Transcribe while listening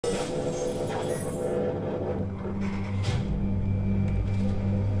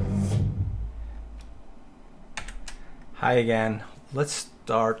Hi again. Let's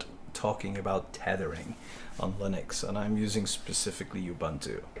start talking about tethering on Linux, and I'm using specifically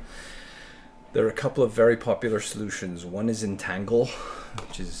Ubuntu. There are a couple of very popular solutions. One is Entangle,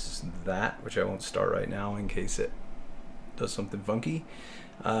 which is that, which I won't start right now in case it does something funky.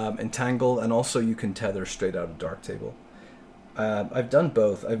 Entangle, and also you can tether straight out of Darktable. I've done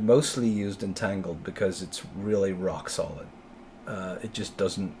both. I've mostly used Entangled because it's really rock solid. It just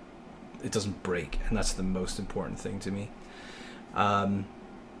doesn't break, and that's the most important thing to me. Darktable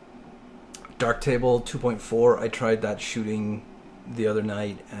 2.4, I tried that shooting the other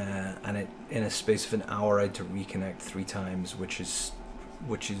night, and it in a space of an hour I had to reconnect 3 times, which is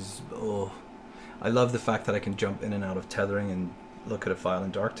oh, I love the fact that I can jump in and out of tethering and look at a file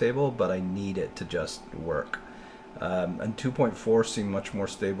in Darktable, but I need it to just work. And 2.4 seemed much more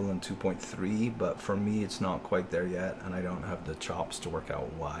stable than 2.3, but for me it's not quite there yet, and I don't have the chops to work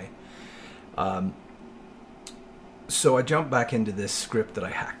out why. So I jumped back into this script that I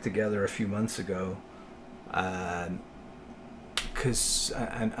hacked together a few months ago, because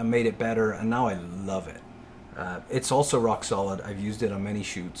I made it better, and now I love it. It's also rock solid. I've used it on many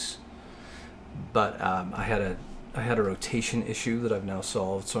shoots, but I had a rotation issue that I've now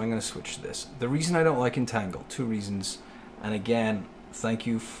solved, so I'm going to switch to this. The reason I don't like Entangle, 2 reasons, and again, thank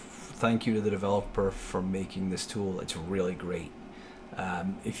you to the developer for making this tool. It's really great.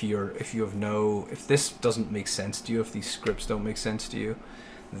 If this doesn't make sense to you, if these scripts don't make sense to you,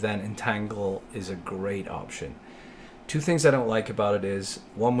 then Entangle is a great option. 2 things I don't like about it is,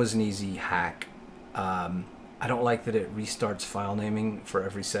 one was an easy hack. I don't like that it restarts file naming for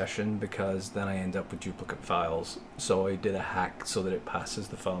every session, because then I end up with duplicate files. So I did a hack so that it passes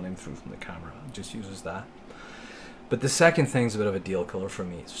the file name through from the camera. It just uses that. But the second thing's a bit of a deal killer for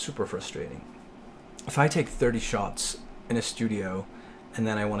me. It's super frustrating. If I take 30 shots in a studio and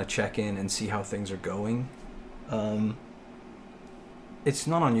then I want to check in and see how things are going, it's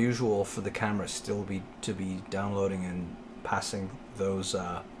not unusual for the camera still to be downloading and passing those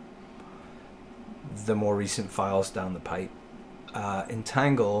the more recent files down the pipe.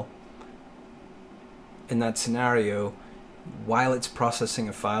 Entangle, in that scenario, while it's processing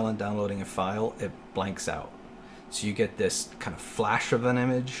a file and downloading a file, it blanks out. So you get this kind of flash of an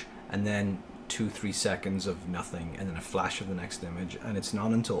image, and then 2-3 seconds of nothing, and then a flash of the next image, and it's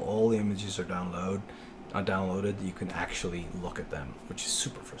not until all the images are downloaded that you can actually look at them, which is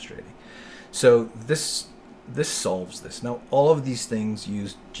super frustrating. So this solves this. Now, all of these things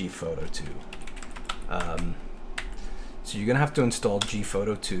use Gphoto 2. So you're gonna have to install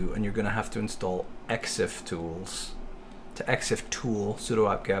Gphoto 2, and you're gonna have to install exif tools to exif tool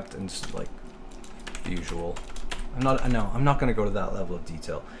sudo apt-get, and like the usual. I'm not gonna go to that level of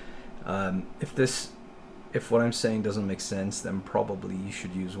detail. If what I'm saying doesn't make sense, then probably you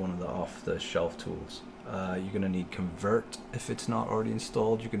should use one of the off-the-shelf tools. You're gonna need convert if it's not already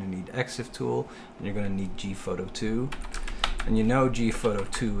installed. You're gonna need exif tool, and you're gonna need Gphoto 2. And you know Gphoto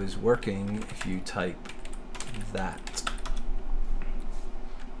 2 is working if you type that.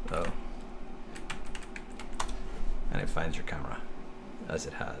 Oh. And it finds your camera, as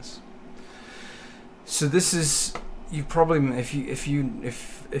it has. So this is, you probably, if you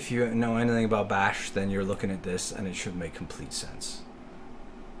know anything about Bash, then you're looking at this and it should make complete sense.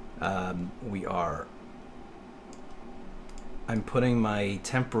 I'm putting my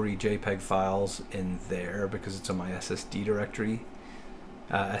temporary JPEG files in there because it's on my SSD directory,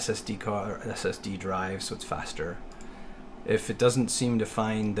 SSD drive, so it's faster. If it doesn't seem to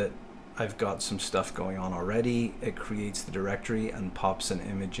find that I've got some stuff going on already, it creates the directory and pops an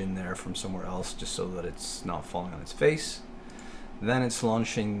image in there from somewhere else, just so that it's not falling on its face. Then it's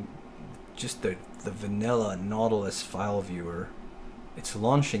launching just the vanilla Nautilus file viewer. It's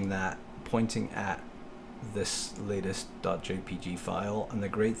launching that, pointing at this latest .jpg file, and the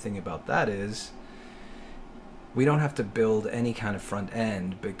great thing about that is we don't have to build any kind of front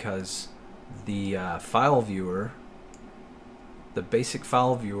end, because the file viewer, the basic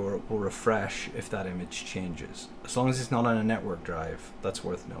file viewer, will refresh if that image changes, as long as it's not on a network drive. That's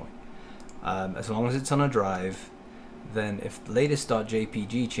worth knowing. As long as it's on a drive, then if the latest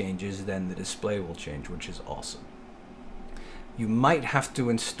 .jpg changes, then the display will change, which is awesome. You might have to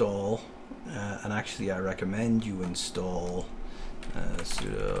install, and actually I recommend you install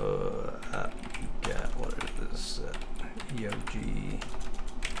sudo apt-get, what is this, EOG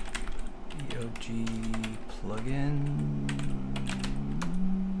plugins.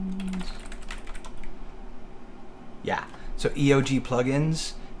 Yeah, so EOG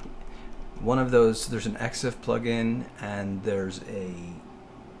plugins. One of those, there's an exif plugin and there's a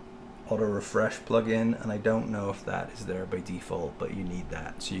auto refresh plugin, and I don't know if that is there by default, but you need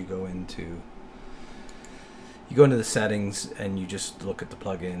that. So you go into you go into the settings and you just look at the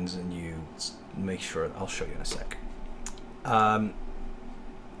plugins and you make sure. I'll show you in a sec. Then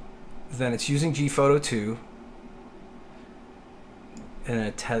it's using gphoto 2 in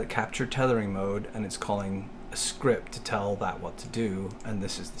a capture tethering mode, and it's calling a script to tell that what to do, and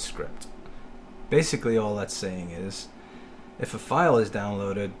this is the script. Basically all that's saying is if a file is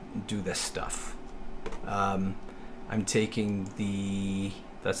downloaded, do this stuff. I'm taking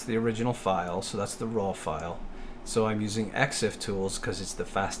that's the original file, so that's the raw file. So I'm using EXIF tools because it's the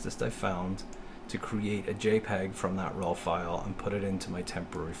fastest I found to create a JPEG from that raw file and put it into my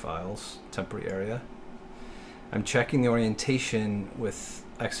temporary area. I'm checking the orientation with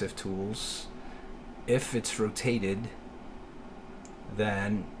EXIF tools. If it's rotated,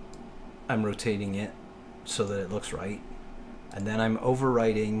 then I'm rotating it so that it looks right. And then I'm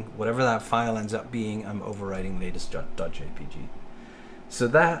overwriting whatever that file ends up being. I'm overwriting latest.jpg. So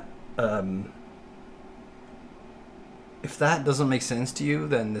that, if that doesn't make sense to you,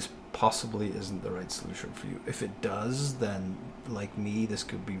 then this possibly isn't the right solution for you. If it does, then like me, this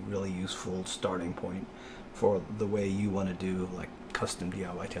could be really useful starting point for the way you want to do like custom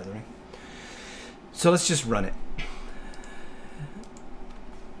DIY tethering. So let's just run it.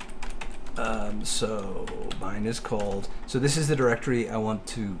 So mine is called, so this is the directory I want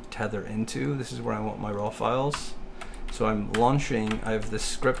to tether into. This is where I want my raw files. So I'm launching, I have this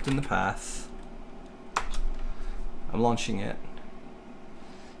script in the path. I'm launching it.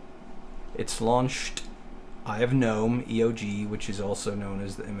 It's launched. I have GNOME EOG, which is also known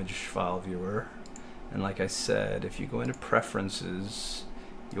as the image file viewer. And like I said, if you go into preferences,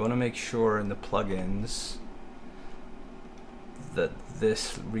 you want to make sure in the plugins that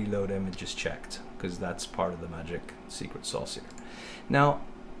this reload image is checked, because that's part of the magic secret sauce here. Now,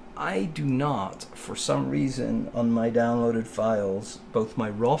 I do not, for some reason, on my downloaded files, both my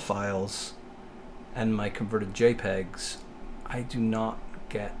raw files and my converted JPEGs, I do not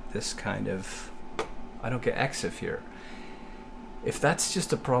get this kind of, I don't get EXIF here. If that's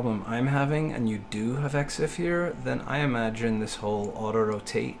just a problem I'm having and you do have EXIF here, then I imagine this whole auto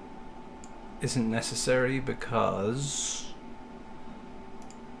rotate isn't necessary, because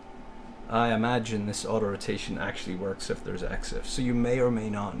I imagine this auto rotation actually works if there's EXIF. So you may or may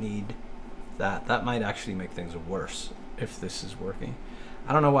not need that. That might actually make things worse if this is working.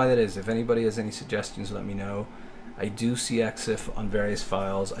 I don't know why that is. If anybody has any suggestions, let me know. I do see EXIF on various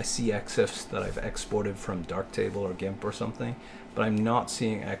files. I see EXIFs that I've exported from Darktable or GIMP or something, but I'm not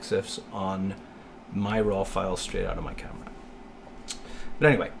seeing EXIFs on my raw files straight out of my camera. But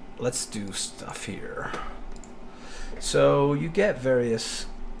anyway, let's do stuff here. So you get various,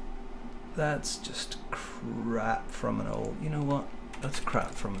 that's just crap from an old, you know what? That's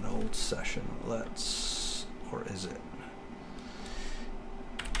crap from an old session. Let's, or is it?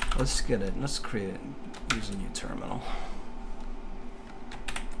 Let's get it, let's create it using a new terminal.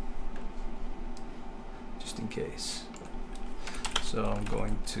 Just in case. So I'm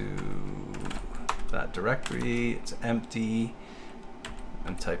going to that directory, it's empty.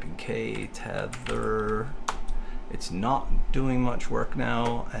 I'm typing k tether. It's not doing much work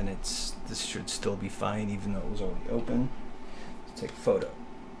now, and this should still be fine even though it was already open. Let's take a photo.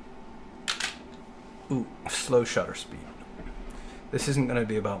 Ooh, slow shutter speed. This isn't going to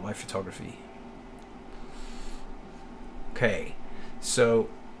be about my photography. Okay, so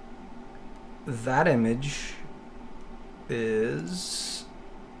that image is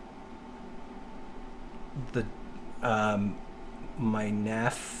the my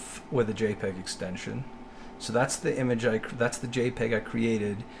NAF with a JPEG extension. So that's the image that's the JPEG I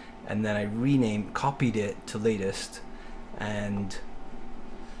created, and then I copied it to latest, and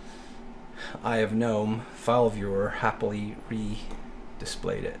I have GNOME file viewer happily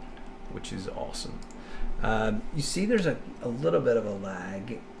displayed it, which is awesome. You see there's a little bit of a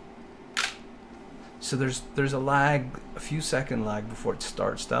lag. So there's a lag, a few second lag before it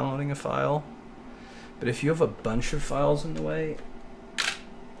starts downloading a file. But if you have a bunch of files in the way,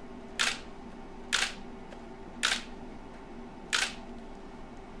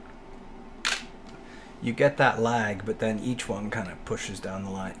 you get that lag, but then each one kind of pushes down the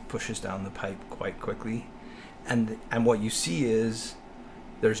line, pushes down the pipe quite quickly. And what you see is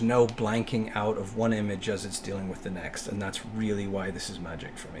there's no blanking out of one image as it's dealing with the next, and that's really why this is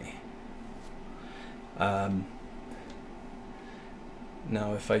magic for me.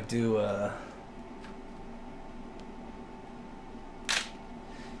 Now if I do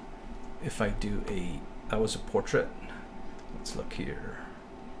that was a portrait. Let's look here.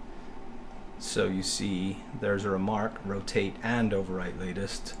 So you see there's a remark, rotate and overwrite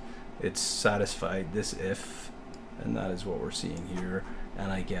latest. It's satisfied this if, and that is what we're seeing here.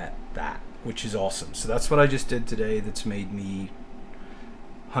 and I get that, which is awesome. So that's what I just did today. That's made me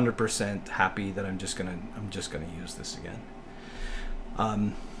 100% happy that I'm just gonna use this again.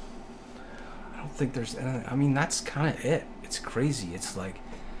 I don't think there's anything. I mean, that's kind of it. It's crazy. It's like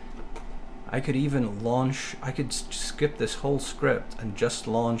I could even launch. I could skip this whole script and just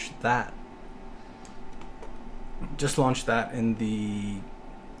launch that. Just launch that in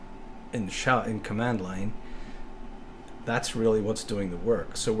command line. That's really what's doing the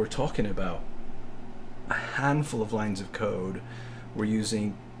work. So we're talking about a handful of lines of code. We're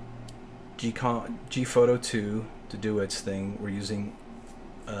using gphoto 2 to do its thing. We're using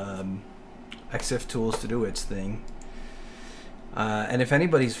EXIF tools to do its thing. And if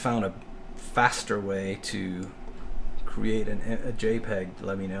anybody's found a faster way to create a JPEG,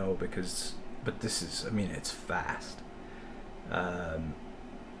 let me know, but this is, I mean, it's fast.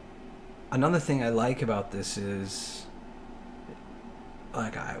 Another thing I like about this is,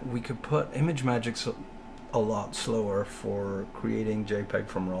 like, we could put ImageMagic's a lot slower for creating JPEG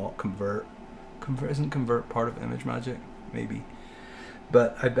from RAW. Convert isn't Convert part of ImageMagick? Maybe.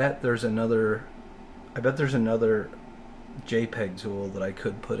 But I bet there's another JPEG tool that I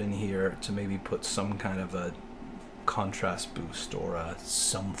could put in here to maybe put some kind of a contrast boost or a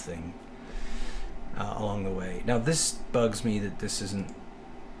something along the way. Now this bugs me that this isn't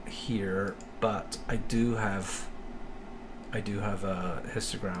here, but I do have a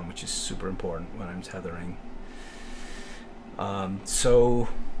histogram, which is super important when I'm tethering. So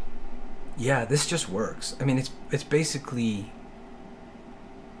yeah, this just works. I mean, it's basically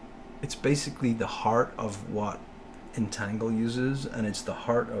the heart of what Entangle uses, and it's the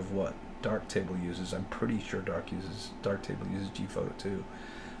heart of what Darktable uses. I'm pretty sure Darktable uses gphoto too,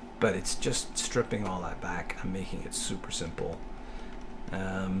 but it's just stripping all that back and making it super simple.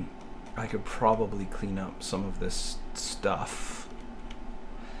 I could probably clean up some of this stuff,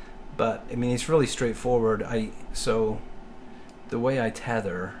 but I mean, it's really straightforward. So the way I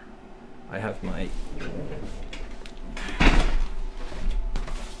tether, I have my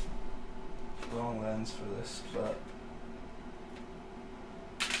wrong lens for this, but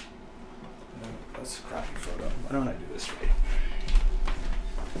no, that's a crappy photo. Why don't I do this right?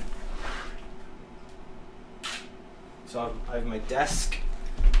 So I have my desk.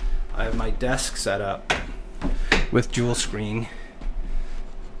 I have my desk set up with dual screen,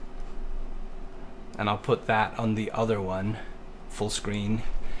 and I'll put that on the other one, full screen,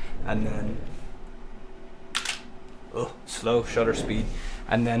 and then slow shutter speed,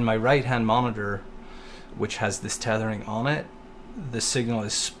 and then my right hand monitor, which has this tethering on it, the signal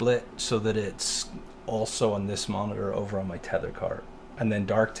is split so that it's also on this monitor over on my tether card, and then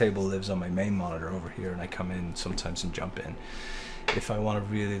Darktable lives on my main monitor over here, and I come in sometimes and jump in if I want to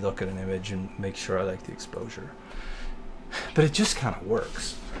really look at an image and make sure I like the exposure. But it just kind of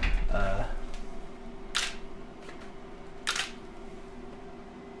works.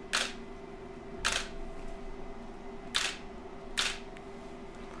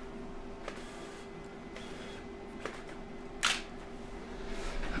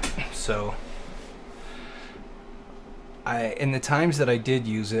 So in the times that I did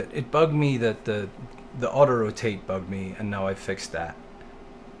use it, it bugged me that the auto rotate bugged me, and now I fixed that.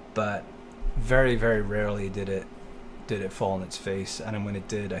 But very, very rarely did it fall on its face, and when it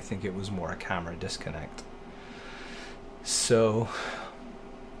did, I think it was more a camera disconnect. So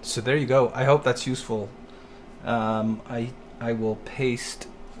there you go. I hope that's useful. I'll paste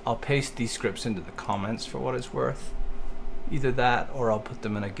these scripts into the comments for what it's worth. Either that, or I'll put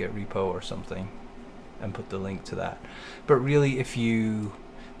them in a Git repo or something and put the link to that. But really, if you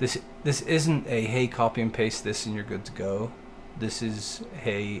this isn't a hey, copy and paste this and you're good to go. This is,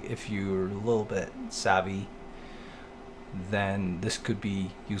 hey, if you're a little bit savvy, then this could be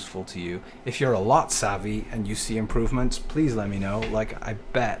useful to you. If you're a lot savvy and you see improvements, please let me know. Like, I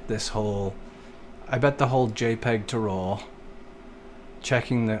bet the whole JPEG to RAW,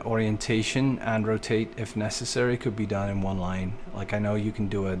 checking the orientation and rotate if necessary, could be done in one line. Like, I know you can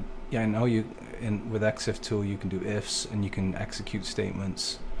do it. Yeah, I know with EXIF tool you can do ifs and you can execute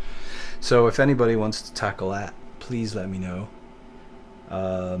statements. So if anybody wants to tackle that, please let me know.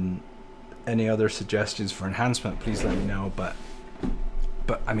 Any other suggestions for enhancement, please let me know. But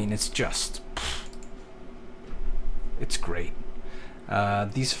I mean, it's great.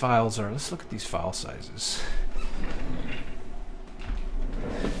 These files are, let's look at these file sizes.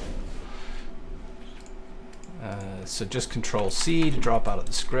 So just Control-C to drop out of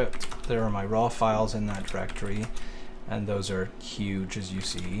the script. There are my raw files in that directory, and those are huge, as you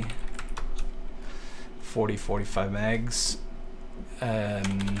see. 45 megs.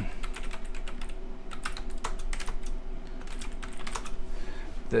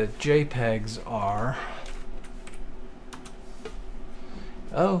 The JPEGs are,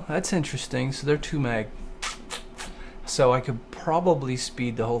 oh, that's interesting. So they're 2 meg. So I could probably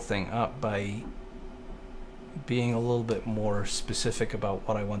speed the whole thing up by being a little bit more specific about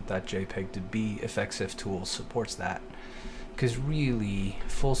what I want that JPEG to be if XF Tools supports that. Because really,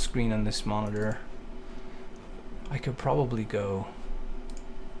 full screen on this monitor, I could probably go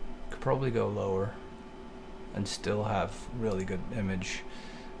lower and still have really good image.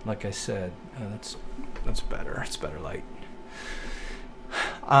 Like I said, that's better. It's better light.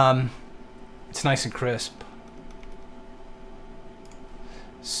 It's nice and crisp.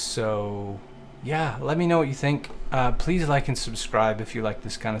 So yeah, let me know what you think. Please like and subscribe if you like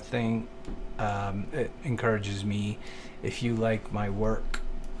this kind of thing. It encourages me. If you like my work,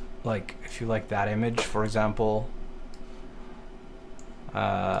 like if you like that image, for example,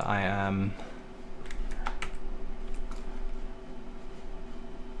 I am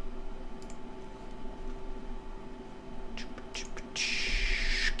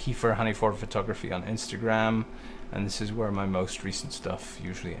Kiefer Honeyford Photography on Instagram, and this is where my most recent stuff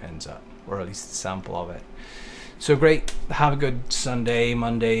usually ends up, or at least a sample of it. So great, have a good Sunday,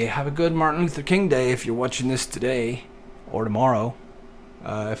 Monday, have a good Martin Luther King Day if you're watching this today or tomorrow,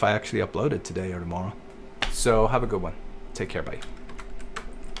 if I actually upload it today or tomorrow. So have a good one. Take care, bye.